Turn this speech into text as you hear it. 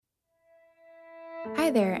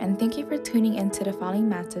Hi there, and thank you for tuning into the following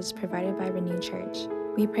message provided by Renew Church.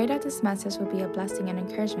 We pray that this message will be a blessing and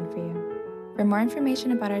encouragement for you. For more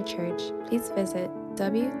information about our church, please visit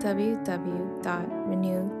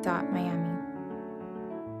www.renew.miami.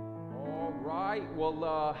 All right,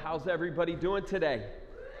 well, how's everybody doing today?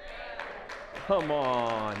 Come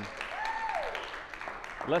on.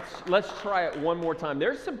 Let's try it one more time.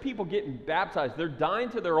 There's some people getting baptized. They're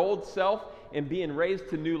dying to their old self and being raised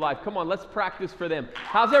to new life. Come on, let's practice for them.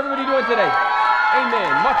 How's everybody doing today?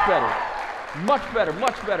 Amen. Much better. Much better,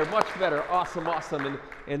 much better, much better. Awesome, awesome.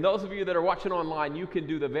 And those of you that are watching online, you can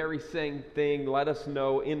do the very same thing. Let us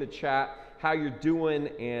know in the chat how you're doing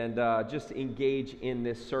and just engage in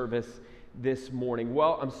this service this morning.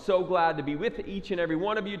 Well, I'm so glad to be with each and every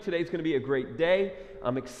one of you. Today's going to be a great day.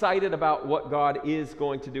 I'm excited about what God is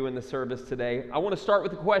going to do in the service today. I want to start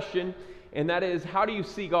with a question, and that is, how do you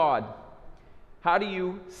see God? How do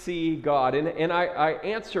you see God? And I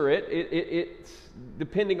answer it's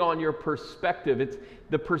depending on your perspective. It's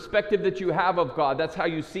the perspective that you have of God. That's how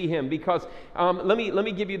you see Him. Because let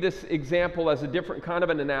me give you this example as a different kind of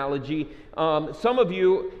an analogy. Some of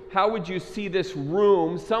you, how would you see this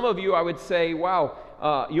room? Some of you, I would say,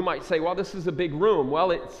 wow, you might say, well, this is a big room. Well,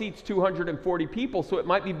 it seats 240 people, so it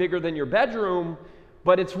might be bigger than your bedroom,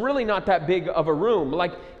 but it's really not that big of a room.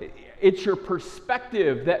 Like, it's your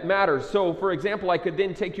perspective that matters. So, for example, I could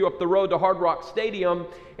then take you up the road to Hard Rock Stadium,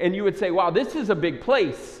 and you would say, wow, this is a big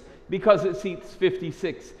place because it seats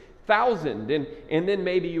 56,000. And then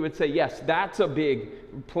maybe you would say, yes, that's a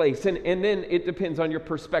big place. And then it depends on your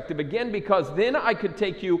perspective again, because then I could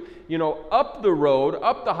take you, up the road,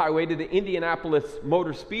 up the highway to the Indianapolis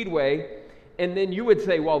Motor Speedway, and then you would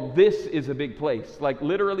say, well, this is a big place. Like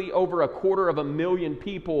literally over 250,000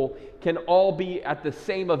 people can all be at the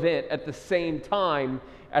same event at the same time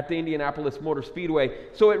at the Indianapolis Motor Speedway.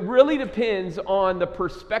 So it really depends on the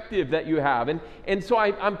perspective that you have. And so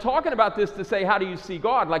I'm talking about this to say, how do you see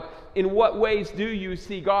God? Like, in what ways do you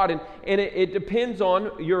see God? And it depends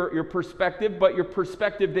on your perspective, but your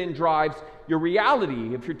perspective then drives your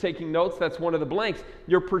reality. If you're taking notes, that's one of the blanks.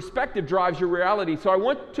 Your perspective drives your reality. So I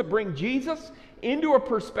want to bring Jesus into a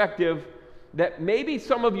perspective that maybe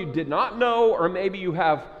some of you did not know, or maybe you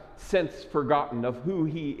have since forgotten of who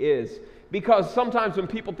He is. Because sometimes when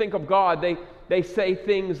people think of God, they say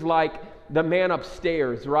things like the man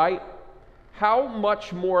upstairs, right? How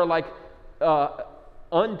much more like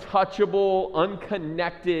untouchable,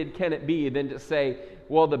 unconnected can it be than to say,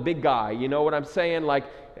 well, the big guy, you know what I'm saying? Like,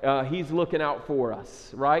 He's looking out for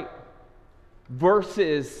us, right?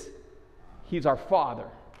 Versus He's our Father,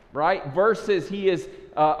 right? Versus He is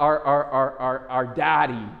our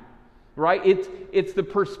daddy, right? It's the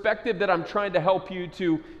perspective that I'm trying to help you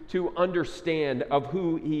to understand of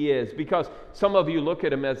who He is. Because some of you look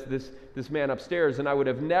at Him as this man upstairs, and I would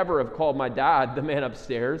have never have called my dad the man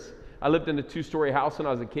upstairs. I lived in a 2-story house when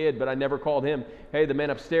I was a kid, but I never called him, hey, the man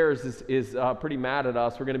upstairs is pretty mad at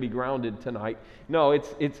us. We're going to be grounded tonight. No,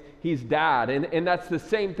 he's dad. And that's the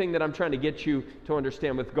same thing that I'm trying to get you to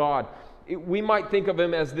understand with God. We might think of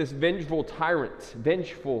Him as this vengeful tyrant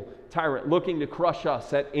looking to crush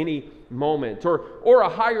us at any moment, or a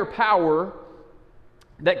higher power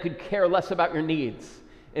that could care less about your needs.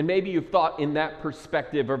 And maybe you've thought in that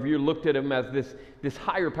perspective, or you looked at Him as this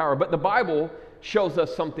higher power. But the Bible shows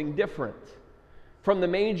us something different. From the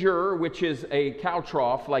manger, which is a cow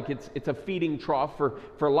trough, like it's a feeding trough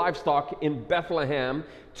for livestock in Bethlehem,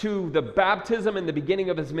 to the baptism and the beginning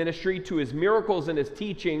of His ministry, to His miracles and His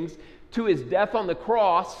teachings, to His death on the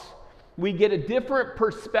cross, we get a different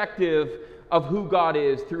perspective of who God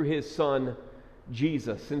is through His Son,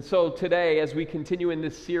 Jesus. And so today, as we continue in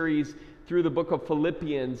this series through the book of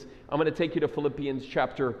Philippians, I'm going to take you to Philippians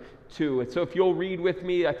chapter 2. And so if you'll read with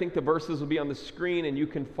me, I think the verses will be on the screen, and you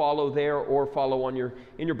can follow there or follow in your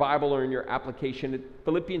Bible or in your application.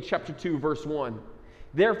 Philippians chapter 2, verse 1.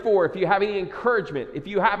 Therefore, if you have any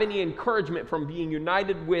encouragement from being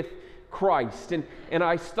united with Christ. And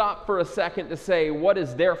I stop for a second to say, what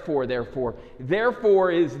is therefore?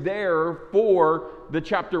 Therefore is there for the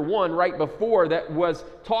chapter 1 right before that was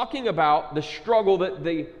talking about the struggle that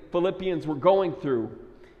the Philippians were going through.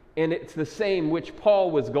 And it's the same which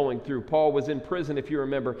Paul was going through. Paul was in prison, if you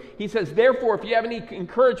remember. He says, therefore, if you have any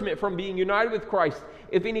encouragement from being united with Christ,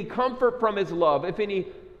 if any comfort from His love, if any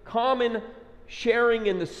common sharing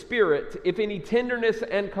in the Spirit, if any tenderness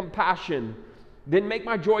and compassion, then make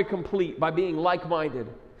my joy complete by being like-minded,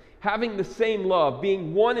 having the same love,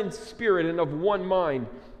 being one in spirit and of one mind.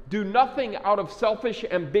 Do nothing out of selfish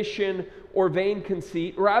ambition or vain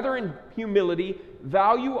conceit. Rather, in humility,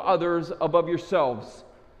 value others above yourselves,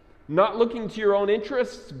 not looking to your own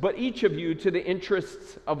interests, but each of you to the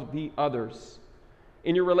interests of the others.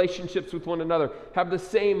 In your relationships with one another, have the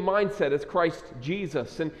same mindset as Christ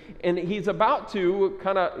Jesus. And he's about to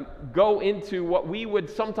kind of go into what we would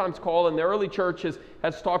sometimes call, in the early church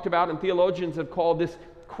has talked about, and theologians have called this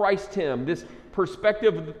Christ hymn, this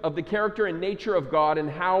perspective of the character and nature of God and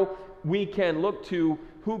how we can look to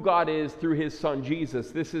who God is through his son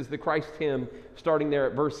Jesus. This is the Christ hymn starting there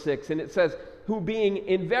at verse 6. And it says, who being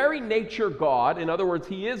in very nature God, in other words,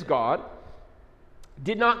 he is God,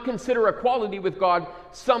 did not consider equality with God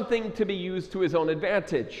something to be used to his own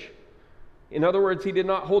advantage. In other words, he did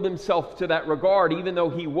not hold himself to that regard. Even though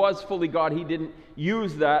he was fully God, he didn't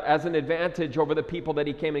use that as an advantage over the people that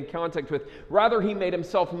he came in contact with. Rather, he made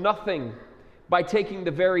himself nothing by taking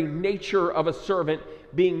the very nature of a servant,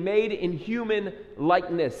 being made in human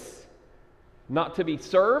likeness, not to be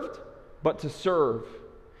served, but to serve.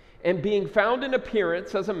 And being found in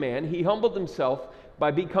appearance as a man, he humbled himself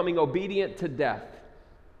by becoming obedient to death,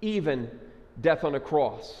 even death on a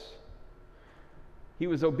cross. He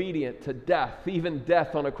was obedient to death, even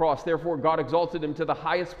death on a cross. Therefore, God exalted him to the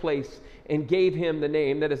highest place and gave him the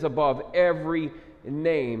name that is above every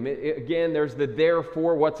name. Again, there's the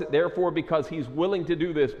therefore. What's it there for? Because he's willing to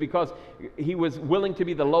do this, because he was willing to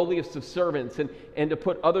be the lowliest of servants and to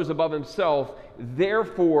put others above himself.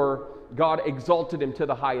 Therefore, God exalted him to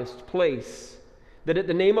the highest place, that at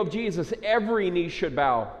the name of Jesus, every knee should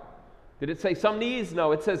bow. Did it say some knees?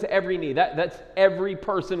 No, it says every knee. That's every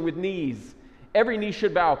person with knees. Every knee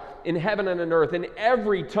should bow in heaven and on earth, and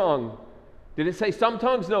every tongue. Did it say some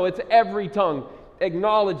tongues? No, it's every tongue.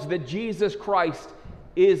 Acknowledge that Jesus Christ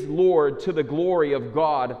is Lord, to the glory of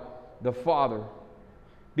God the Father.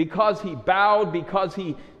 Because he bowed, because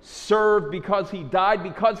he served, because he died,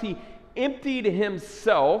 because he emptied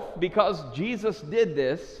himself, because Jesus did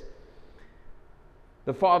this,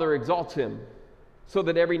 the Father exalts him, so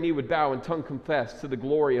that every knee would bow and tongue confess to the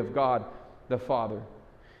glory of God the Father.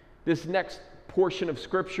 This next portion of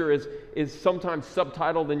Scripture is sometimes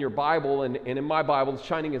subtitled in your Bible, and in my Bible, it's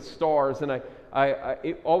Shining as Stars, and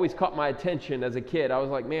it always caught my attention as a kid. I was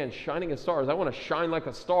like, man, shining as stars, I want to shine like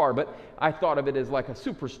a star, but I thought of it as like a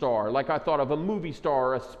superstar, like I thought of a movie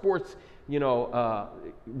star, a sports,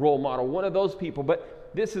 role model, one of those people.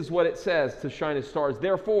 But this is what it says to shine as stars.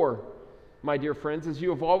 Therefore, my dear friends, as you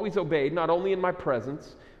have always obeyed, not only in my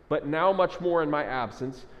presence, but now much more in my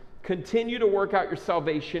absence, continue to work out your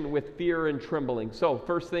salvation with fear and trembling. So,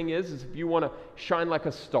 first thing is if you want to shine like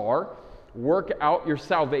a star, work out your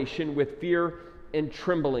salvation with fear and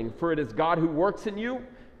trembling. For it is God who works in you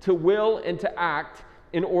to will and to act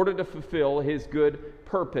in order to fulfill his good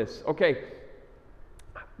purpose. Okay,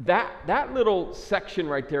 that little section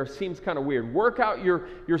right there seems kind of weird. Work out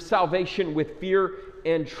your salvation with fear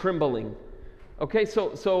and trembling. Okay,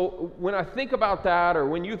 so when I think about that, or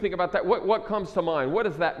when you think about that, what comes to mind? What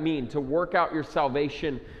does that mean, to work out your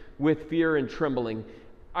salvation with fear and trembling?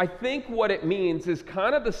 I think what it means is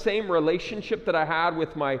kind of the same relationship that I had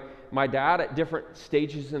with my dad at different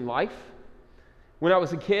stages in life. When I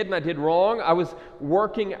was a kid and I did wrong, I was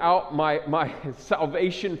working out my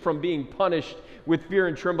salvation from being punished with fear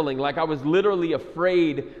and trembling. Like I was literally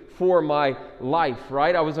afraid for my life,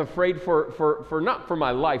 right? I was afraid for not for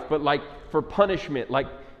my life, but like for punishment, like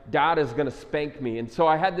Dad is going to spank me. And so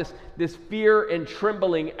I had this fear and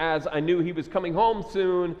trembling as I knew he was coming home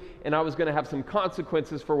soon and I was going to have some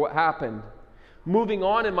consequences for what happened. Moving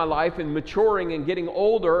on in my life and maturing and getting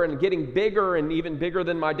older and getting bigger and even bigger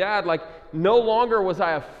than my dad, like no longer was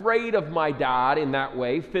I afraid of my dad in that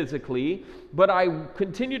way physically, but I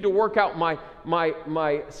continued to work out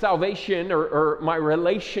my salvation or my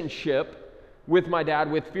relationship with my dad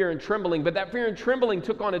with fear and trembling. But that fear and trembling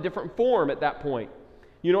took on a different form at that point.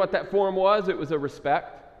 You know what that form was? It was a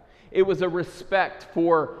respect. It was a respect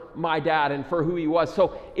for my dad and for who he was.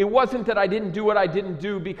 So it wasn't that I didn't do what I didn't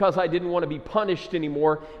do because I didn't want to be punished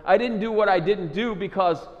anymore. I didn't do what I didn't do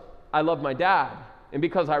because I loved my dad and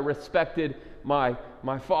because I respected my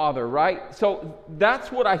father, right? So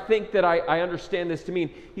that's what I think that I understand this to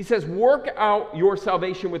mean. He says, work out your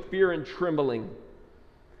salvation with fear and trembling.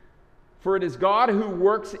 For it is God who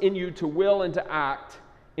works in you to will and to act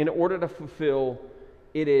in order to fulfill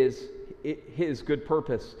his good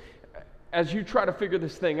purpose. As you try to figure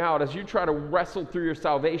this thing out, as you try to wrestle through your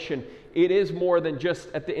salvation, it is more than just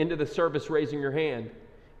at the end of the service raising your hand.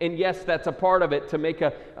 And yes, that's a part of it, to make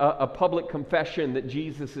a public confession that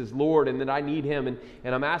Jesus is Lord and that I need him and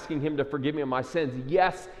I'm asking him to forgive me of my sins.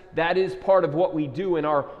 Yes, that is part of what we do in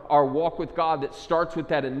our walk with God that starts with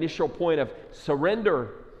that initial point of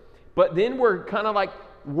surrender. But then we're kind of like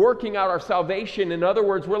working out our salvation. In other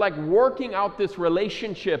words, we're like working out this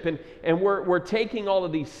relationship, and we're taking all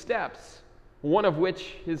of these steps, one of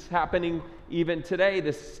which is happening even today,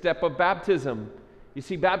 this step of baptism. You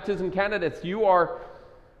see, baptism candidates, you are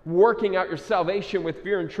working out your salvation with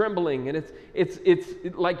fear and trembling, and it's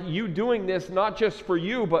like you doing this not just for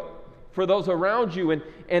you, but for those around you, and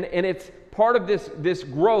it's part of this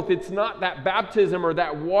growth. It's not that baptism or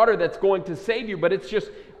that water that's going to save you, but it's just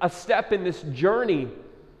a step in this journey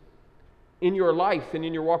in your life and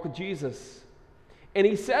in your walk with Jesus. And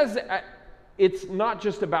he says it's not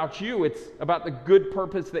just about you, it's about the good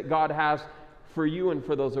purpose that God has for you and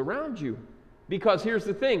for those around you. Because here's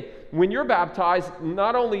the thing, when you're baptized,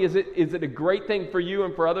 not only is it a great thing for you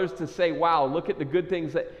and for others to say, wow, look at the good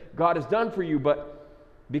things that God has done for you, but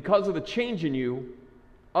because of the change in you,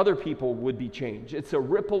 other people would be changed. It's a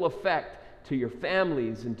ripple effect to your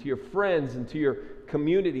families and to your friends and to your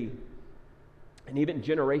community and even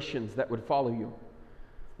generations that would follow you.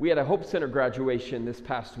 We had a Hope Center graduation this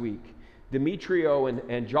past week. Demetrio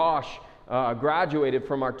and Josh graduated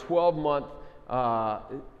from our 12-month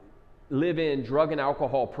live-in drug and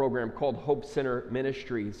alcohol program called Hope Center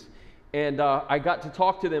Ministries. And I got to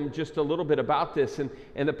talk to them just a little bit about this and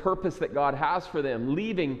the purpose that God has for them,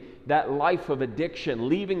 leaving that life of addiction,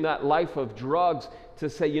 leaving that life of drugs to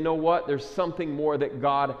say, you know what, there's something more that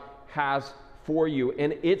God has for you.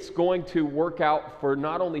 And it's going to work out for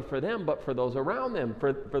not only for them, but for those around them,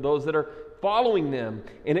 for those that are following them.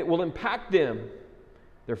 And it will impact them,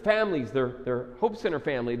 their families, their Hope Center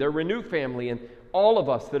family, their Renew family, and all of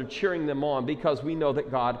us that are cheering them on, because we know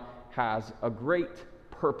that God has a great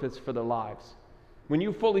purpose for their lives. When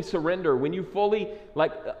you fully surrender, when you fully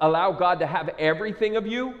allow God to have everything of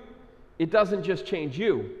you, it doesn't just change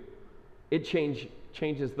you. It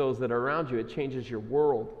changes those that are around you. It changes your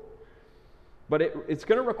world. But it's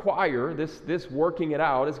going to require, this working it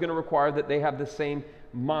out is going to require that they have the same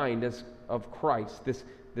mind as of Christ,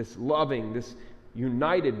 this loving, this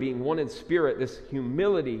united, being one in spirit, this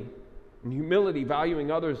humility,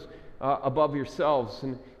 valuing others above yourselves.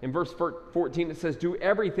 And in verse 14 it says, do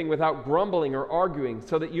everything without grumbling or arguing,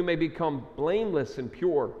 so that you may become blameless and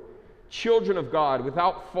pure, children of God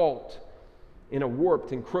without fault in a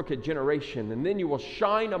warped and crooked generation. And then you will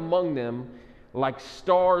shine among them like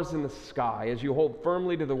stars in the sky as you hold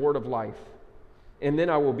firmly to the word of life. And then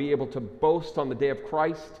I will be able to boast on the day of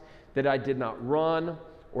Christ that I did not run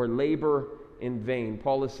or labor in vain.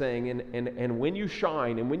 Paul is saying, and when you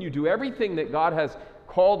shine and when you do everything that God has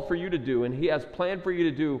called for you to do and he has planned for you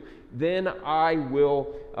to do, then I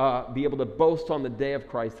will be able to boast on the day of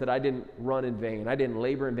Christ that I didn't run in vain, I didn't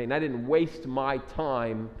labor in vain, I didn't waste my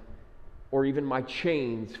time or even my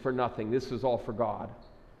chains for nothing. This was all for God.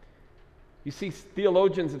 You see,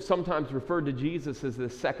 theologians have sometimes referred to Jesus as the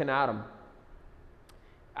second Adam.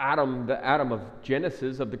 Adam, the Adam of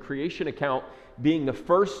Genesis, of the creation account, being the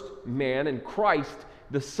first man, and Christ,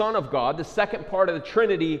 the Son of God, the second part of the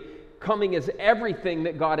Trinity, coming as everything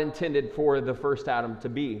that God intended for the first Adam to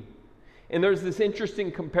be. And there's this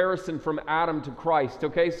interesting comparison from Adam to Christ,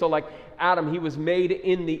 okay? So like Adam, he was made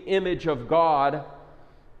in the image of God,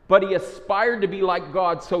 but he aspired to be like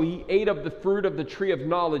God, so he ate of the fruit of the tree of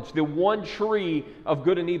knowledge, the one tree of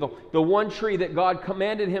good and evil, the one tree that God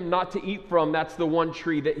commanded him not to eat from. That's the one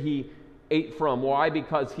tree that he ate from. Why?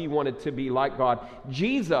 Because he wanted to be like God.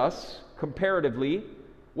 Jesus, comparatively,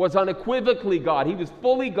 was unequivocally God. He was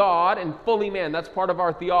fully God and fully man. That's part of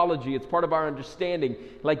our theology. It's part of our understanding.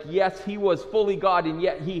 Like, yes, he was fully God, and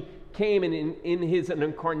yet he came and in his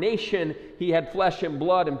incarnation, he had flesh and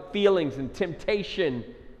blood and feelings and temptation,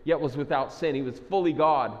 yet was without sin. He was fully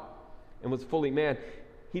God and was fully man.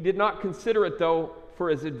 He did not consider it, though, for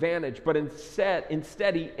his advantage, but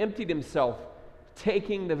instead he emptied himself,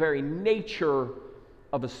 taking the very nature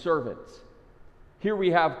of a servant. Here we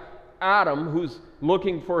have Adam, who's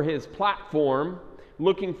looking for his platform,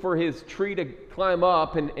 looking for his tree to climb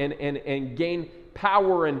up and gain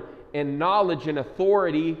power and knowledge and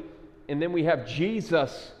authority. And then we have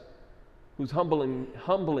Jesus, who's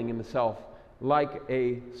humbling himself like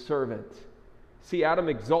a servant. See, Adam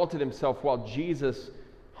exalted himself while Jesus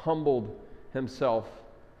humbled himself.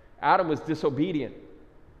 Adam was disobedient.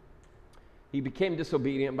 He became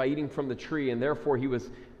disobedient by eating from the tree, and therefore he was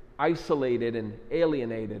isolated and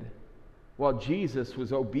alienated, while Jesus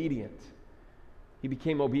was obedient. He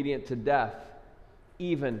became obedient to death,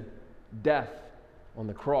 even death on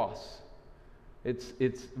the cross.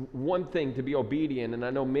 It's one thing to be obedient, and I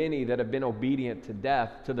know many that have been obedient to death,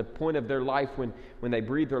 to the point of their life when they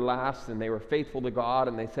breathed their last and they were faithful to God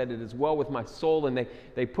and they said, it is well with my soul, and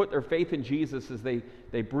they put their faith in Jesus as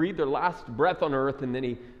they breathed their last breath on earth, and then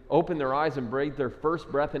he opened their eyes and breathed their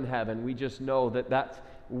first breath in heaven, we just know that that's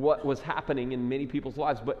what was happening in many people's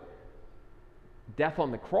lives. But death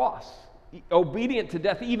on the cross, obedient to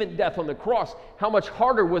death, even death on the cross, how much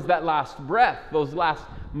harder was that last breath, those last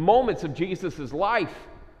moments of Jesus' life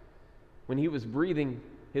when he was breathing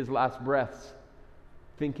his last breaths,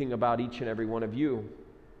 thinking about each and every one of you.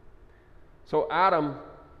 So Adam,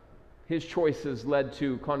 his choices led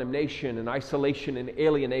to condemnation and isolation and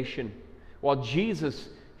alienation, while Jesus,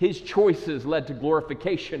 his choices led to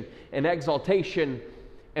glorification and exaltation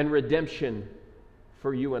and redemption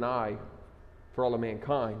for you and I, for all of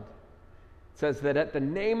mankind. It says that at the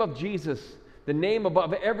name of Jesus, the name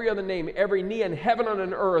above every other name, every knee in heaven and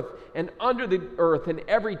on earth and under the earth, and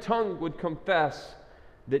every tongue would confess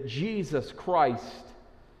that Jesus Christ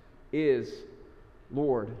is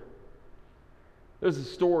Lord. There's a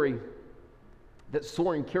story that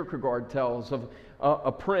Soren Kierkegaard tells of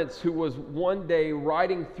a prince who was one day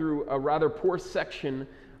riding through a rather poor section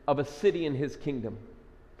of a city in his kingdom.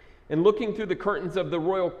 And looking through the curtains of the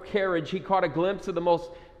royal carriage, he caught a glimpse of the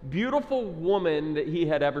most beautiful woman that he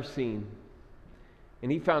had ever seen.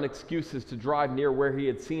 And he found excuses to drive near where he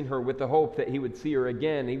had seen her with the hope that he would see her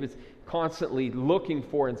again. He was constantly looking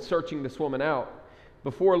for and searching this woman out.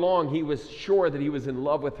 Before long, he was sure that he was in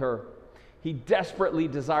love with her. He desperately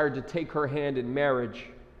desired to take her hand in marriage,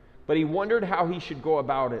 but he wondered how he should go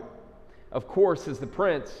about it. Of course, as the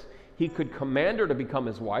prince, he could command her to become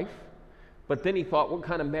his wife, but then he thought, what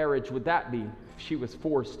kind of marriage would that be if she was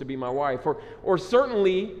forced to be my wife? Or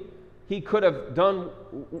certainly, he could have done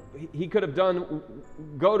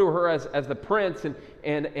go to her as the prince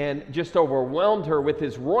and just overwhelmed her with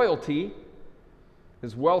his royalty.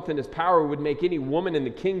 His wealth and his power would make any woman in the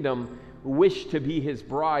kingdom wish to be his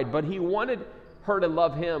bride, but he wanted her to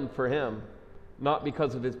love him for him, not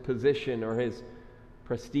because of his position or his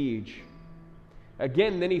prestige.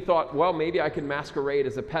 Again, then he thought, well, maybe I can masquerade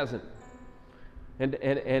as a peasant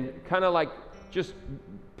and kind of like just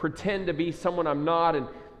pretend to be someone I'm not,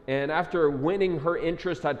 and after winning her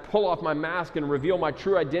interest, I'd pull off my mask and reveal my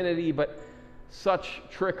true identity, but such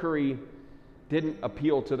trickery didn't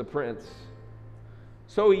appeal to the prince.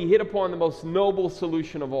 So he hit upon the most noble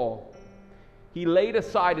solution of all. He laid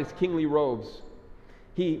aside his kingly robes.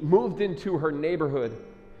 He moved into her neighborhood.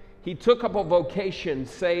 He took up a vocation,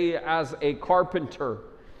 say, as a carpenter.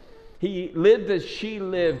 He lived as she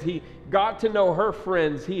lived. He got to know her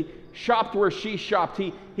friends. He shopped where she shopped.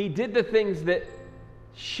 He did the things that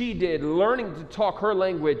she did, learning to talk her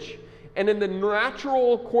language. And in the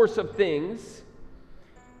natural course of things,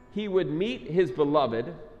 he would meet his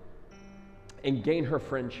beloved and gain her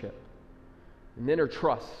friendship, and then her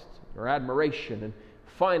trust, her admiration, and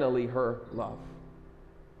finally her love.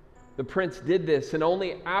 The prince did this, and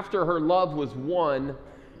only after her love was won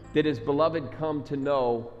did his beloved come to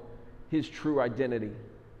know his true identity.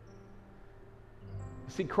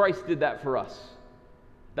 See, Christ did that for us.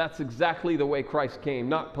 That's exactly the way Christ came,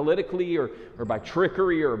 not politically or by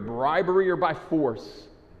trickery or bribery or by force.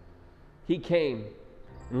 He came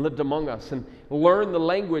and lived among us and learned the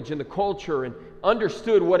language and the culture and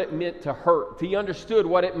understood what it meant to hurt. He understood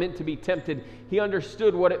what it meant to be tempted. He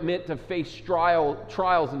understood what it meant to face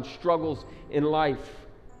trials and struggles in life.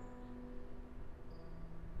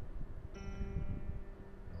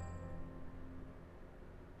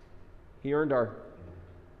 He earned our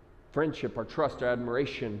friendship, our trust, our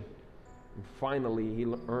admiration, and finally, he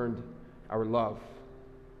earned our love.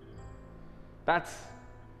 That's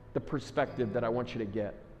the perspective that I want you to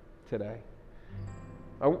get today.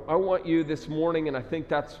 I want you this morning, and I think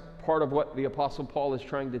that's part of what the Apostle Paul is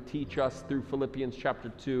trying to teach us through Philippians chapter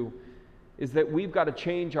 2, is that we've got to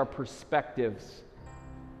change our perspectives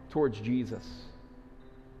towards Jesus.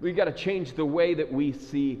 We've got to change the way that we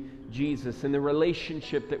see Jesus and the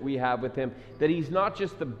relationship that we have with him, that he's not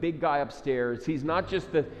just the big guy upstairs. He's not just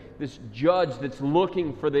this judge that's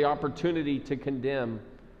looking for the opportunity to condemn.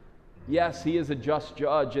 Yes, he is a just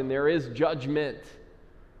judge, and there is judgment.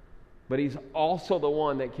 But he's also the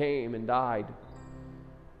one that came and died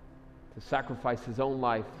to sacrifice his own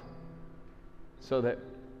life so that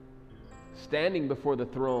standing before the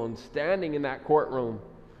throne, standing in that courtroom,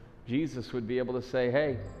 Jesus would be able to say,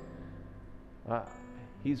 hey,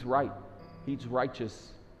 he's right. He's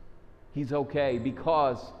righteous. He's okay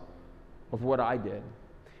because of what I did.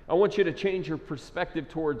 I want you to change your perspective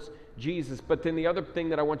towards Jesus, but then the other thing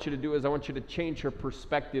that I want you to do is I want you to change your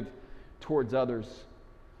perspective towards others.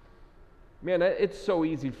 Man, it's so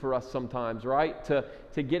easy for us sometimes, right?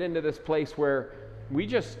 To get into this place where we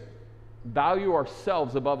just value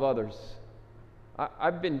ourselves above others.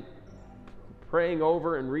 I've been praying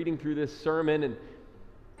over and reading through this sermon, and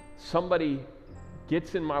somebody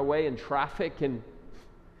gets in my way in traffic, and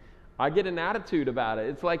I get an attitude about it.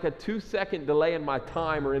 It's like a 2-second delay in my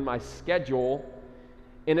time or in my schedule.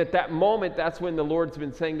 And at that moment, that's when the Lord's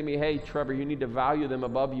been saying to me, hey, Trevor, you need to value them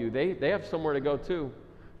above you. They have somewhere to go too.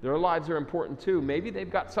 Their lives are important too. Maybe they've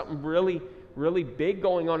got something really, really big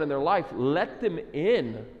going on in their life. Let them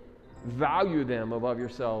in. Value them above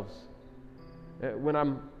yourselves. When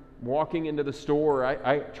I'm walking into the store,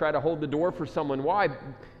 I try to hold the door for someone. Why?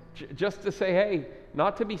 Just to say, hey,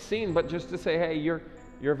 not to be seen, but just to say, hey,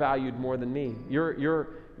 you're valued more than me.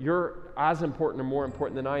 You're as important or more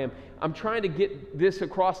important than I am. I'm trying to get this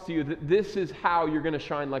across to you, that this is how you're going to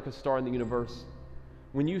shine like a star in the universe.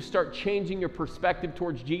 When you start changing your perspective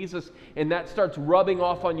towards Jesus, and that starts rubbing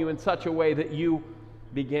off on you in such a way that you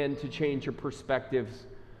begin to change your perspectives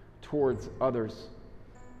towards others.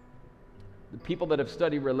 The people that have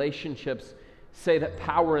studied relationships say that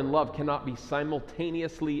power and love cannot be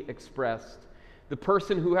simultaneously expressed. The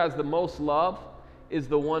person who has the most love is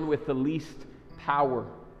the one with the least power.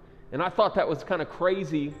 And I thought that was kind of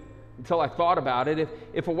crazy until I thought about it.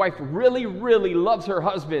 If a wife really, really loves her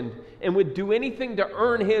husband and would do anything to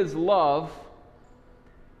earn his love,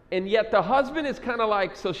 and yet the husband is kind of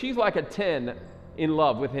like, so she's like a 10 in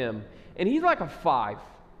love with him, and he's like a 5.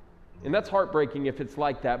 And that's heartbreaking if it's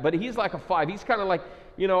like that. But he's like a 5. He's kind of like,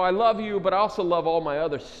 I love you, but I also love all my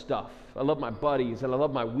other stuff. I love my buddies, and I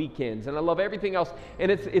love my weekends, and I love everything else. And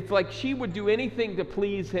it's like she would do anything to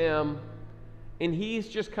please him, and he's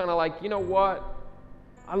just kind of like, you know what?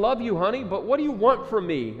 I love you, honey, but what do you want from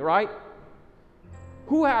me, right?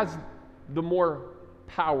 Who has the more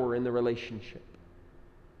power in the relationship?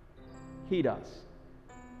 He does.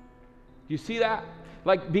 Do you see that?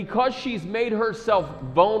 Like, because she's made herself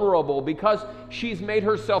vulnerable, because she's made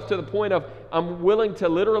herself to the point of, I'm willing to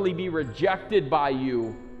literally be rejected by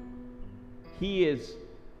you, he's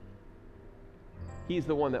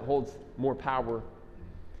the one that holds more power.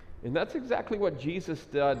 And that's exactly what Jesus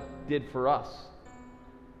did for us.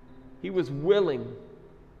 He was willing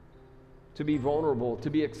to be vulnerable, to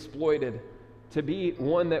be exploited, to be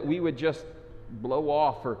one that we would just blow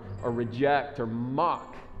off or reject or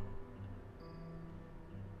mock.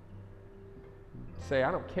 Say,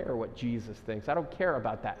 I don't care what Jesus thinks. I don't care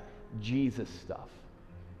about that Jesus stuff.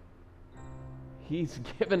 He's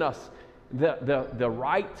given us the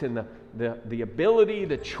right and the ability,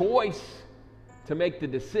 the choice to make the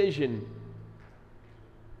decision.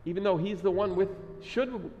 Even though he's the one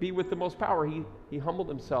should be with the most power, he humbled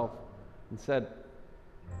himself and said,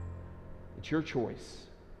 it's your choice.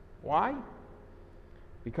 Why?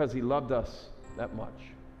 Because he loved us that much.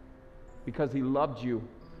 Because he loved you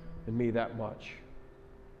and me that much.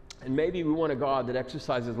 And maybe we want a God that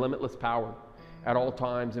exercises limitless power at all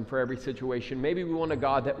times and for every situation. Maybe we want a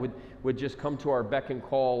God that would just come to our beck and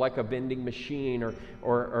call like a vending machine,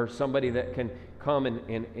 or somebody that can come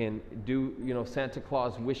and do Santa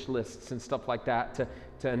Claus wish lists and stuff like that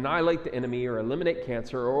to annihilate the enemy or eliminate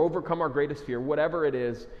cancer or overcome our greatest fear, whatever it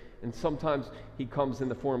is. And sometimes he comes in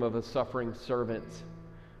the form of a suffering servant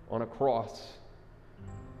on a cross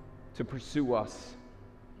to pursue us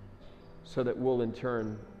so that we'll in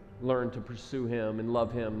turn learn to pursue him and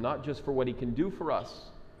love him, not just for what he can do for us,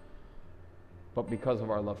 but because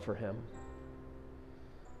of our love for him.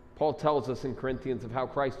 Paul tells us in Corinthians of how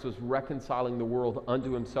Christ was reconciling the world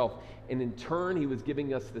unto himself, and in turn he was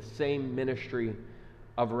giving us the same ministry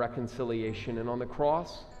of reconciliation. And on the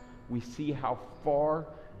cross, we see how far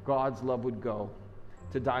God's love would go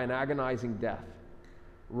to die an agonizing death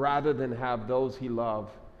rather than have those he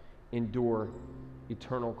loved endure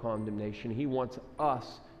eternal condemnation. He wants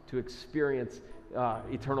us to experience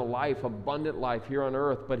eternal life, abundant life here on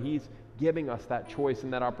earth, but he's giving us that choice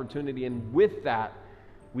and that opportunity. And with that,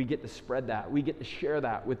 we get to spread that. We get to share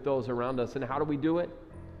that with those around us. And how do we do it?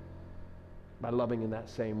 By loving in that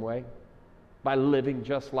same way, by living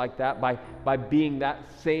just like that, by being that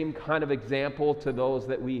same kind of example to those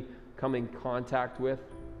that we come in contact with.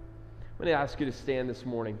 I'm going to ask you to stand this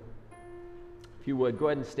morning. If you would, go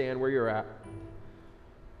ahead and stand where you're at.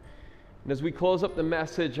 And as we close up the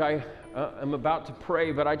message, I am about to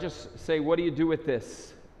pray, but I just say, what do you do with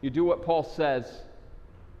this? You do what Paul says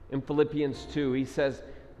in Philippians 2. He says,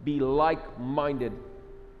 be like-minded.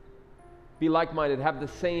 Be like-minded. Have the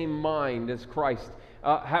same mind as Christ.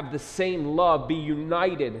 Have the same love. Be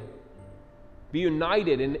united. Be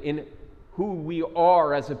united in who we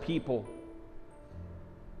are as a people.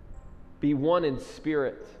 Be one in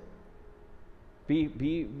spirit.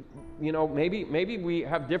 Maybe we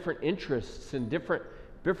have different interests and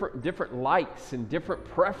different likes and different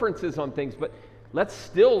preferences on things, but let's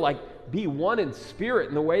still be one in spirit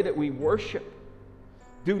in the way that we worship.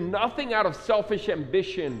 Do nothing out of selfish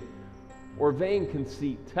ambition or vain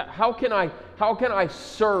conceit. How can I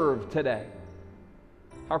serve today?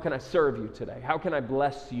 How can I serve you today? How can I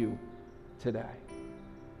bless you today?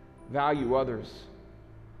 Value others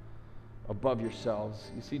above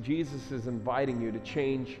yourselves. You see, Jesus is inviting you to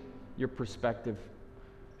change your perspective.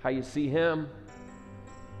 How you see him,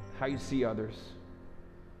 how you see others.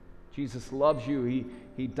 Jesus loves you.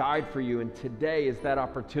 He died for you, and today is that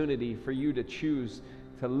opportunity for you to choose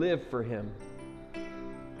to live for him.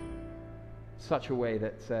 Such a way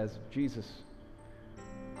that says, Jesus,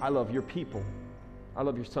 I love your people. I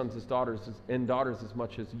love your sons and daughters as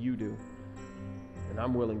much as you do. And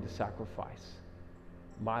I'm willing to sacrifice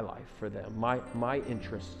my life for them, my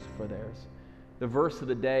interests for theirs. The verse of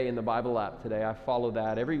the day in the Bible app today, I follow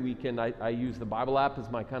that. Every weekend I use the Bible app as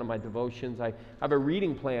my devotions. I have a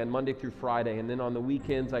reading plan Monday through Friday, and then on the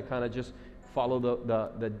weekends I kind of just follow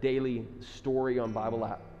the daily story on Bible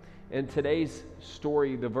app. And today's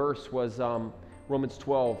story, the verse was Romans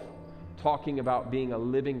 12, talking about being a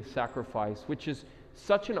living sacrifice, which is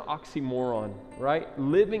such an oxymoron, right?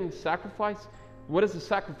 Living sacrifice. What is a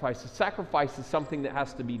sacrifice? A sacrifice is something that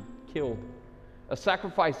has to be killed. A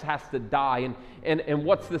sacrifice has to die. And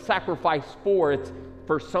what's the sacrifice for? It's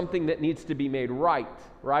for something that needs to be made right?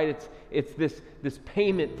 It's this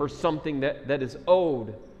payment for something that is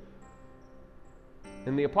owed.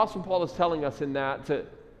 And the Apostle Paul is telling us in that to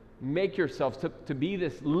make yourselves, to be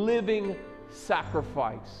this living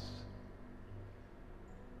sacrifice.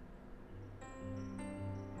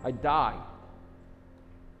 I die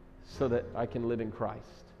so that I can live in Christ.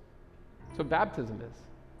 That's what baptism is.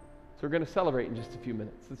 So we're going to celebrate in just a few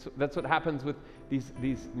minutes. That's what happens with these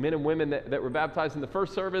men and women that were baptized in the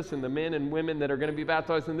first service, and the men and women that are going to be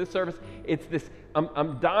baptized in this service. It's this,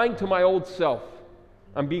 I'm dying to my old self.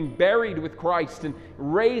 I'm being buried with Christ and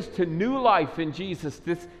raised to new life in Jesus,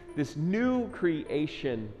 this new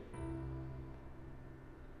creation.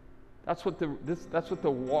 That's what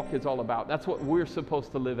the walk is all about. That's what we're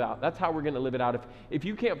supposed to live out. That's how we're going to live it out. If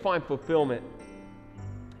you can't find fulfillment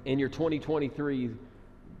in your 2023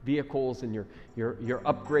 vehicles and your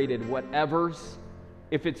upgraded whatevers,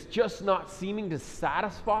 if it's just not seeming to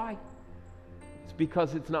satisfy, it's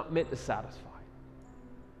because it's not meant to satisfy.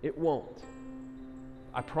 It won't.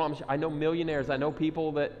 I promise you, I know millionaires, I know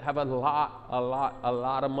people that have a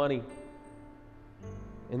lot of money.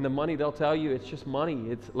 And the money, they'll tell you, it's just money.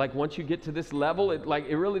 It's like once you get to this level, it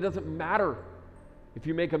really doesn't matter if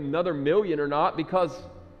you make another million or not, because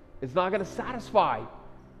it's not going to satisfy.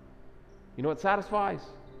 You know what satisfies?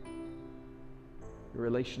 Your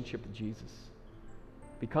relationship with Jesus.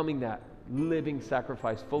 Becoming that living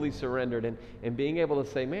sacrifice, fully surrendered, and being able to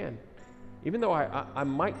say, man, even though I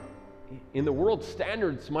might, in the world's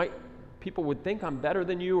standards, people would think I'm better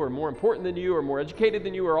than you, or more important than you, or more educated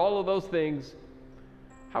than you, or all of those things.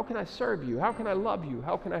 How can I serve you? How can I love you?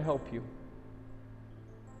 How can I help you?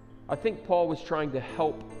 I think Paul was trying to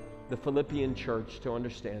help the Philippian church to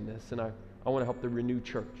understand this, and I want to help the renewed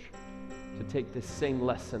church to take this same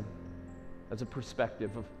lesson as a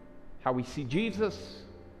perspective of how we see Jesus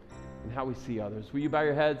and how we see others. Will you bow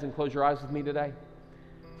your heads and close your eyes with me today?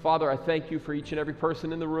 Father, I thank you for each and every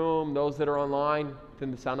person in the room, those that are online,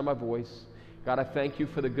 within the sound of my voice. God, I thank you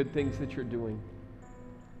for the good things that you're doing,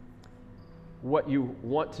 what you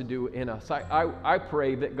want to do in us. I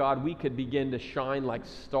pray that, God, we could begin to shine like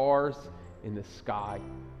stars in the sky.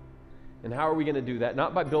 And how are we going to do that?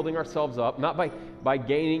 Not by building ourselves up, not by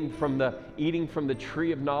eating from the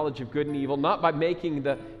tree of knowledge of good and evil, not by making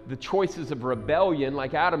the choices of rebellion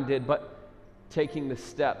like Adam did, but taking the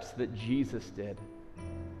steps that Jesus did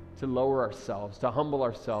to lower ourselves, to humble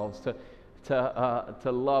ourselves,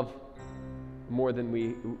 to love more than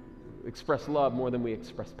we express love, more than we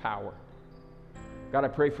express power. God, I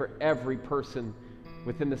pray for every person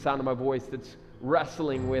within the sound of my voice that's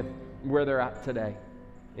wrestling with where they're at today,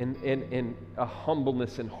 in a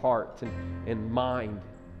humbleness in heart and mind,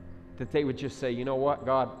 that they would just say, you know what,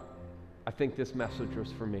 God, I think this message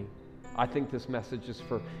was for me. I think this message is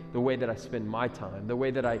for the way that I spend my time, the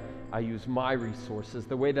way that I use my resources,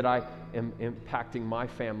 the way that I am impacting my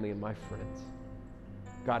family and my friends.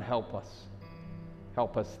 God, help us.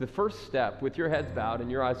 Help us. The first step, with your heads bowed and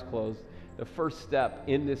your eyes closed, the first step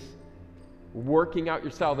in this working out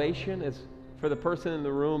your salvation is for the person in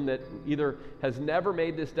the room that either has never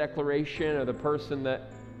made this declaration, or the person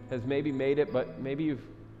that has maybe made it, but maybe you've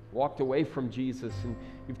walked away from Jesus and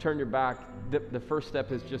you've turned your back. The first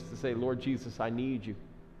step is just to say, Lord Jesus, I need you.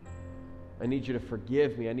 I need you to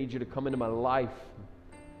forgive me. I need you to come into my life,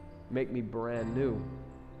 make me brand new.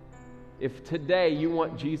 If today you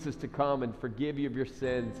want Jesus to come and forgive you of your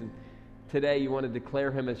sins and today you want to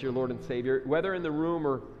declare him as your Lord and Savior, whether in the room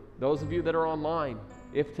or those of you that are online,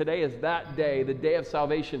 if today is that day, the day of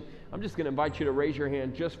salvation, I'm just going to invite you to raise your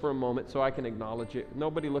hand just for a moment so I can acknowledge it.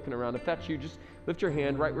 Nobody looking around. If that's you, just lift your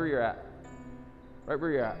hand right where you're at. Right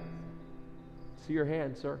where you're at. See your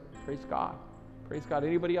hand, sir. Praise God. Praise God.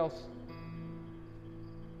 Anybody else?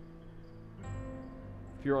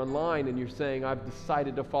 If you're online and you're saying, I've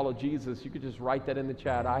decided to follow Jesus, you could just write that in the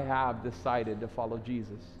chat. I have decided to follow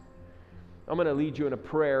Jesus. I'm going to lead you in a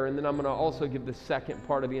prayer, and then I'm going to also give the second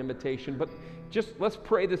part of the invitation. But just let's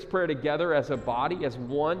pray this prayer together as a body, as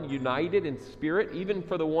one, united in spirit, even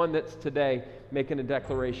for the one that's today making a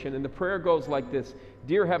declaration. And the prayer goes like this.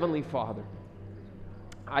 Dear Heavenly Father,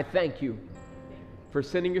 I thank you for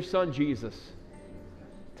sending your Son, Jesus,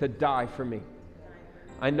 to die for me.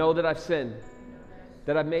 I know that I've sinned,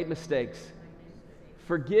 that I've made mistakes.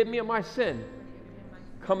 Forgive me of my sin.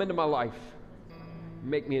 Come into my life.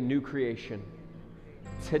 Make me a new creation.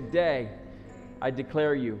 Today, I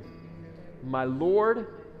declare you my Lord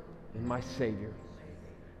and my Savior.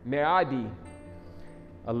 May I be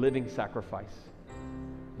a living sacrifice.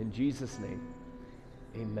 In Jesus' name,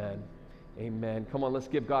 amen. Amen. Come on, let's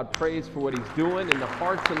give God praise for what he's doing in the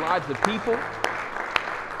hearts and lives of people.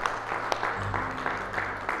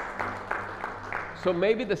 So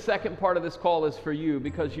maybe the second part of this call is for you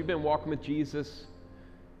because you've been walking with Jesus.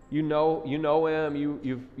 You know him.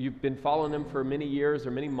 You've been following him for many years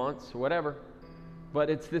or many months or whatever. But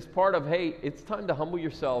it's this part of, hey, it's time to humble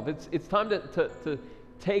yourself. It's time to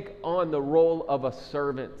take on the role of a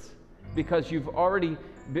servant because you've already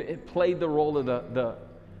played the role of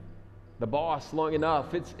the boss long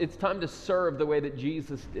enough. It's time to serve the way that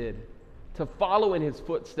Jesus did, to follow in his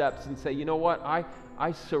footsteps and say, you know what,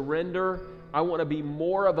 I surrender. I want to be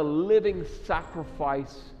more of a living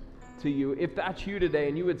sacrifice to you. If that's you today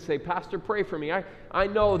and you would say, Pastor, pray for me. I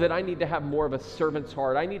know that I need to have more of a servant's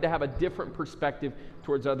heart. I need to have a different perspective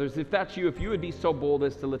towards others. If that's you, if you would be so bold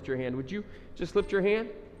as to lift your hand, would you just lift your hand?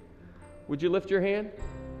 Would you lift your hand?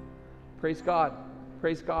 Praise God.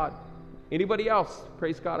 Praise God. Anybody else?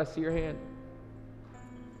 Praise God, I see your hand.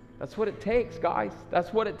 That's what it takes, guys.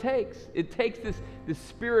 That's what it takes. It takes this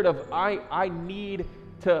spirit of I need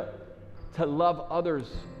to love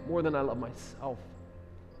others more than I love myself.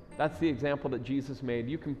 That's the example that Jesus made.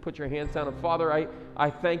 You can put your hands down. And Father, I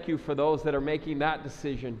thank you for those that are making that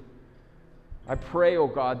decision. I pray, oh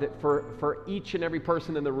God, that for each and every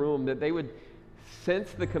person in the room, that they would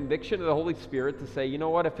sense the conviction of the Holy Spirit to say, you know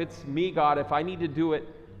what, if it's me, God, if I need to do it,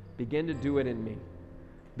 begin to do it in me.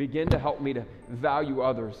 Begin to help me to value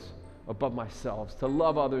others above myself, to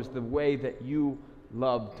love others the way that you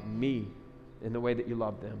loved me in the way that you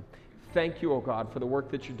loved them. Thank you, oh God, for the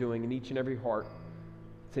work that you're doing in each and every heart.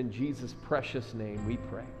 It's in Jesus' precious name we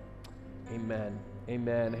pray. Amen.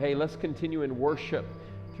 Amen. Hey, let's continue in worship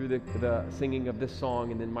through the singing of this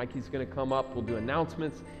song, and then Mikey's going to come up. We'll do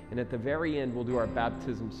announcements, and at the very end, we'll do our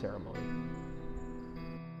baptism ceremony.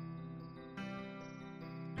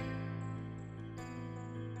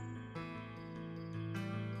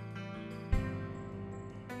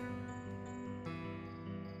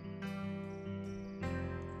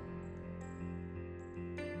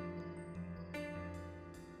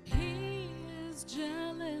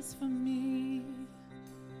 Jealous for me,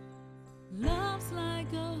 love's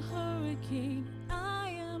like a hurricane. I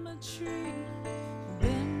am a tree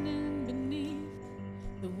bending beneath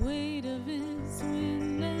the weight of his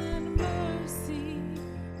wind and mercy.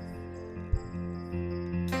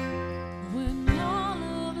 When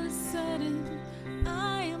all of a sudden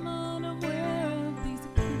I am unaware of these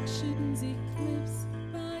afflictions eclipsed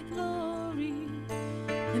by glory,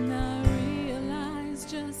 and I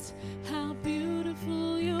realize just how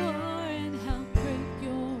beautiful you are and how great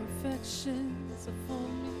your affections are for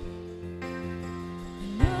me.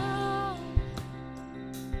 And oh,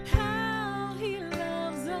 how he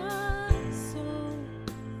loves us so.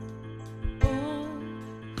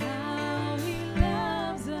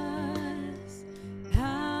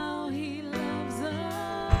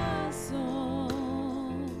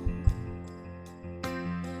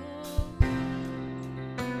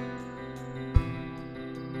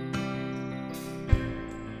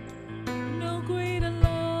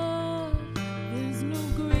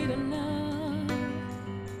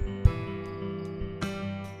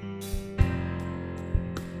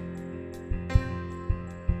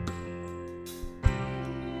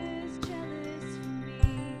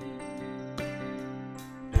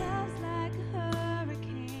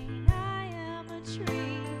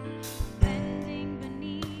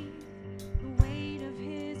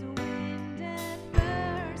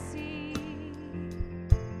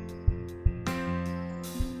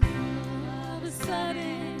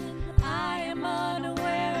 sudden I am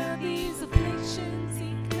unaware of these afflictions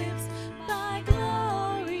eclipsed by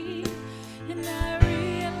glory, and I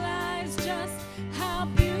realize just how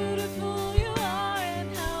beautiful you are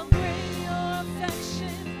and how great your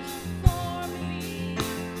affection for me.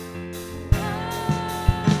 Oh,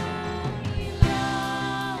 he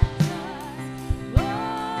loves us.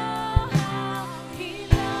 Oh, how he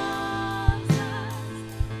loves us.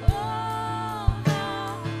 Oh,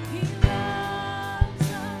 how he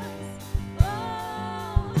loves us. Oh,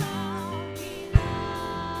 how he loves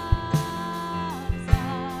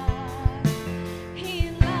us.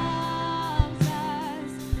 He loves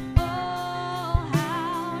us. Oh,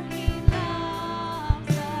 how he loves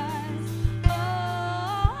us. Oh,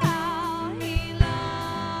 how he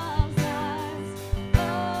loves us. Oh,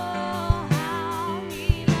 how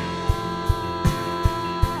he loves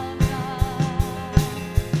us.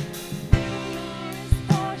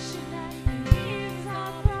 Portion that hears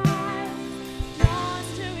our cries, draws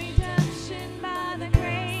to redemption by the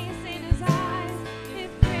grace in his eyes.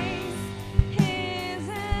 If grace is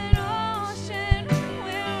an ocean,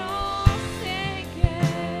 we're all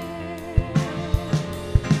sinking.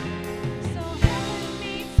 So heaven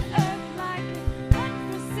meets earth like an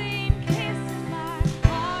unforeseen kiss, and my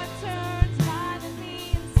heart turns violently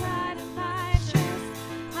inside of my chest.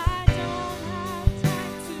 I don't have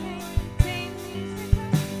time to entertain these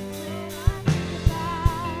regrets when I think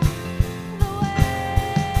about the way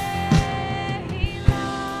he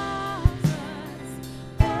loves us.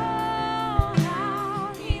 Oh,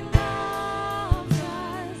 how he loves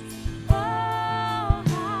us. Oh,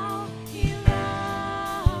 how he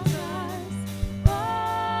loves us.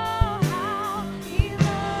 Oh, how he loves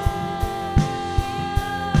us.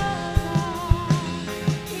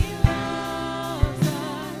 He loves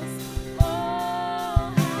us. Oh,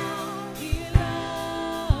 how he loves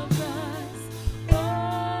us. Oh,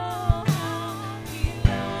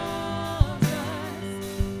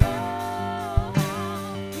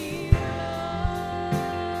 how he loves us.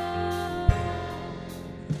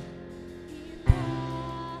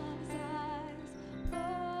 Oh,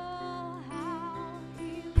 how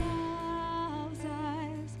he loves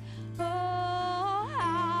us. Oh,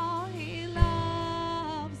 how he loves us. Oh, how he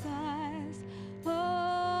loves us.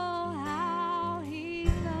 Oh, how he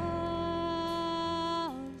loves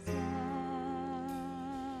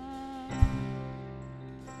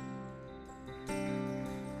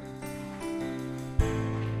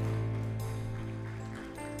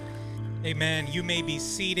Amen. You may be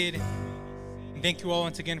seated. And thank you all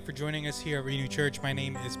once again for joining us here at Renew Church. My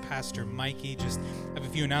name is Pastor Mikey. Just have a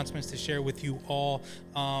few announcements to share with you all.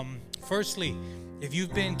 Firstly, if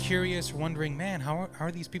you've been curious, wondering, man, how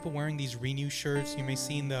are these people wearing these Renew shirts? You may have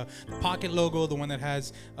seen the pocket logo, the one that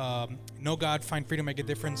has Know God, Find Freedom, Make a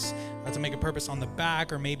Difference, to make a purpose on the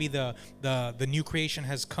back, or maybe the New Creation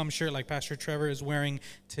Has Come shirt like Pastor Trevor is wearing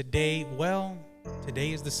today. Well,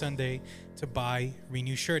 today is the Sunday to buy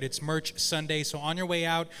Renew shirt. It's Merch Sunday, so on your way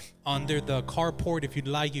out, under the carport, if you'd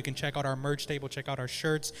like, you can check out our merch table, check out our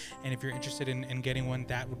shirts, and if you're interested in getting one,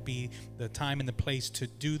 that would be the time and the place to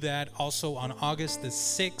do that. Also, on August the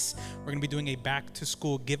 6th, we're going to be doing a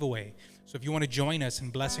back-to-school giveaway. So if you want to join us in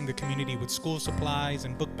blessing the community with school supplies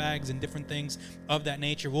and book bags and different things of that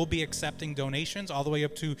nature, we'll be accepting donations all the way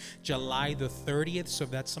up to July the 30th. So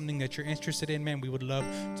if that's something that you're interested in, man, we would love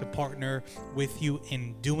to partner with you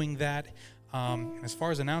in doing that. And as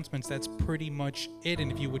far as announcements, that's pretty much it. And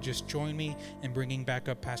if you would just join me in bringing back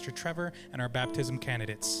up Pastor Trevor and our baptism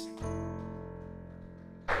candidates.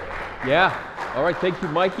 Yeah. All right. Thank you,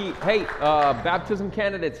 Mikey. Hey, baptism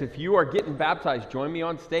candidates, if you are getting baptized, join me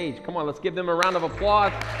on stage. Come on, let's give them a round of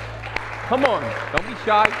applause. Come on. Don't be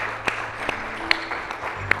shy.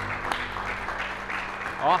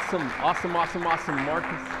 Awesome. Marcus,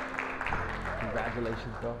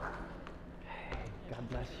 congratulations, bro. Hey, God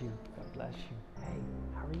bless you. Hey,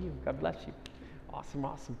 how are you? God bless you.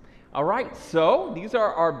 Awesome. All right. So these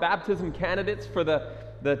are our baptism candidates for the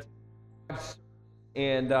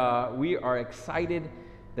and we are excited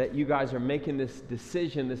that you guys are making this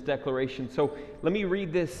decision, this declaration. So let me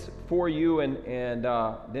read this for you, and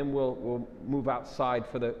then we'll move outside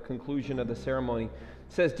for the conclusion of the ceremony. It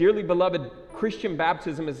says, "Dearly beloved, Christian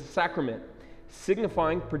baptism is a sacrament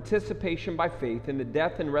signifying participation by faith in the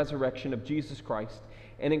death and resurrection of Jesus Christ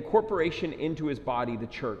and incorporation into his body, the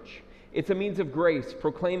church. It's a means of grace,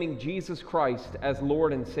 proclaiming Jesus Christ as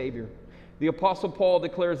Lord and Savior. The Apostle Paul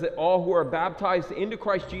declares that all who are baptized into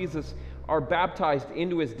Christ Jesus are baptized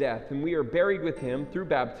into his death, and we are buried with him through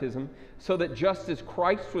baptism, so that just as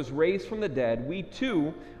Christ was raised from the dead, we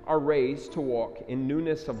too are raised to walk in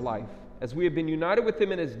newness of life. As we have been united with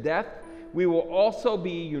him in his death, we will also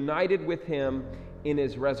be united with him in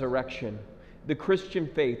his resurrection. The Christian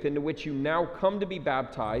faith into which you now come to be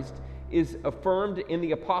baptized is affirmed in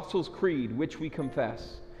the Apostles' Creed, which we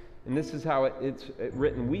confess. And this is how it's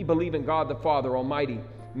written. We believe in God the Father Almighty,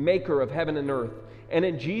 maker of heaven and earth, and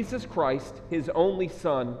in Jesus Christ, his only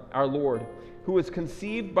Son, our Lord, who was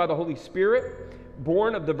conceived by the Holy Spirit,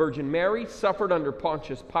 born of the Virgin Mary, suffered under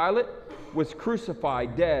Pontius Pilate, was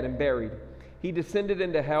crucified, dead, and buried. He descended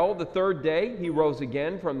into hell. The third day he rose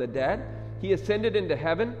again from the dead. He ascended into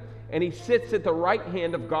heaven, and he sits at the right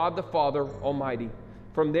hand of God the Father Almighty.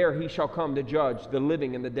 From there he shall come to judge the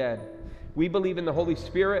living and the dead. We believe in the Holy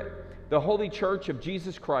Spirit, the holy church of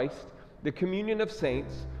Jesus Christ, the communion of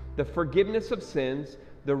saints, the forgiveness of sins,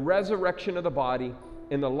 the resurrection of the body,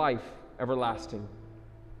 and the life everlasting.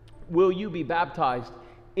 Will you be baptized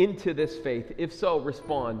into this faith? If so,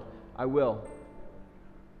 respond, I will.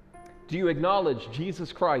 Do you acknowledge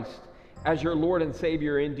Jesus Christ as your Lord and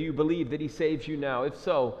Savior, and do you believe that he saves you now? If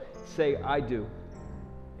so, say, I do.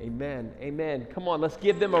 Amen. Amen. Come on, let's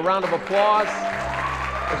give them a round of applause.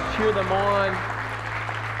 Let's cheer them on.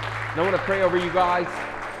 And I want to pray over you guys,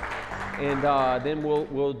 and then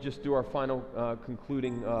we'll just do our final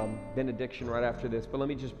concluding benediction right after this. But let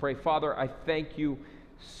me just pray. Father, I thank you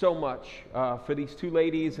so much for these two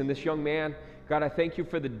ladies and this young man. God, I thank you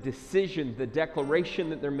for the decision, the declaration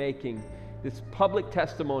that they're making, this public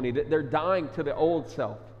testimony that they're dying to the old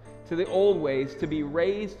self, to the old ways, to be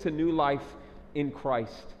raised to new life in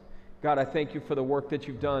Christ. God, I thank you for the work that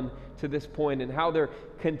you've done to this point and how they're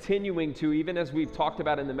continuing to, even as we've talked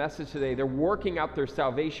about in the message today, they're working out their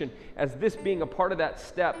salvation as this being a part of that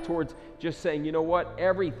step towards just saying, you know what,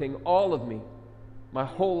 everything, all of me, my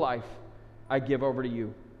whole life, I give over to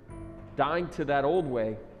you. Dying to that old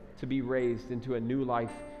way to be raised into a new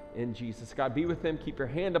life in Jesus. God, be with them. Keep your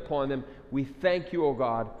hand upon them. We thank you, oh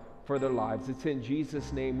God, for their lives. It's in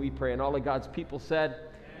Jesus' name we pray. And all of God's people said,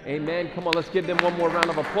 amen. Come on, let's give them one more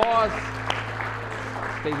round of applause.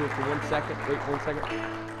 Stay here for 1 second. Wait 1 second.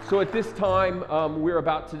 So at this time, we're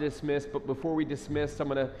about to dismiss, but before we dismiss, I'm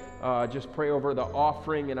going to just pray over the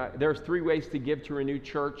offering. And there's 3 ways to give to Renew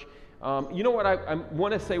Church. You know what? I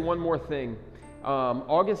want to say one more thing.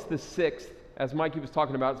 August the 6th, as Mikey was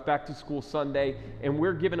talking about, it's Back to School Sunday, and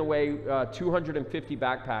we're giving away 250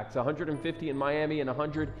 backpacks, 150 in Miami and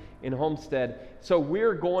 100 in Homestead. So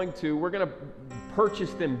we're going to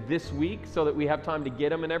purchase them this week so that we have time to get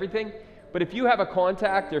them and everything. But if you have a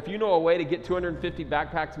contact, or if you know a way to get 250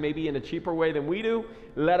 backpacks maybe in a cheaper way than we do,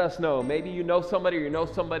 let us know. Maybe you know somebody, or you know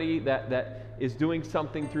somebody that is doing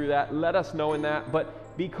something through that. Let us know in that.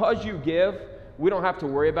 But because you give, we don't have to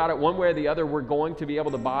worry about it. One way or the other, we're going to be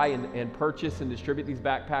able to buy and purchase and distribute these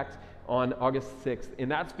backpacks on August 6th. And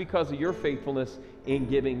that's because of your faithfulness in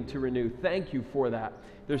giving to Renew. Thank you for that.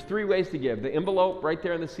 There's 3 ways to give. The envelope right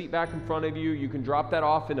there in the seat back in front of you. You can drop that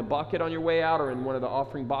off in a bucket on your way out, or in one of the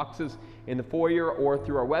offering boxes in the foyer, or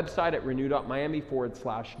through our website at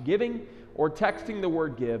renew.miami/giving, or texting the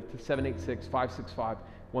word give to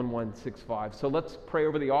 786-565-1165. So let's pray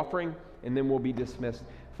over the offering, and then we'll be dismissed.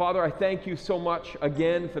 Father, I thank you so much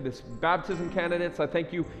again for this baptism candidates. I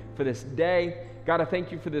thank you for this day. God, I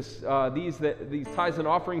thank you for this these tithes and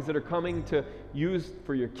offerings that are coming to use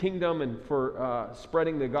for your kingdom and for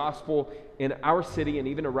spreading the gospel in our city and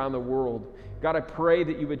even around the world. God, I pray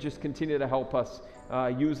that you would just continue to help us,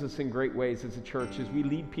 use us in great ways as a church, as we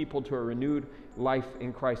lead people to a renewed life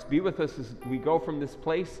in Christ. Be with us as we go from this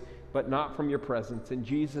place, but not from your presence. In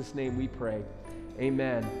Jesus' name we pray.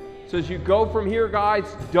 Amen. So as you go from here,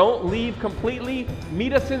 guys, don't leave completely.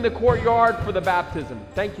 Meet us in the courtyard for the baptism.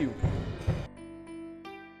 Thank you.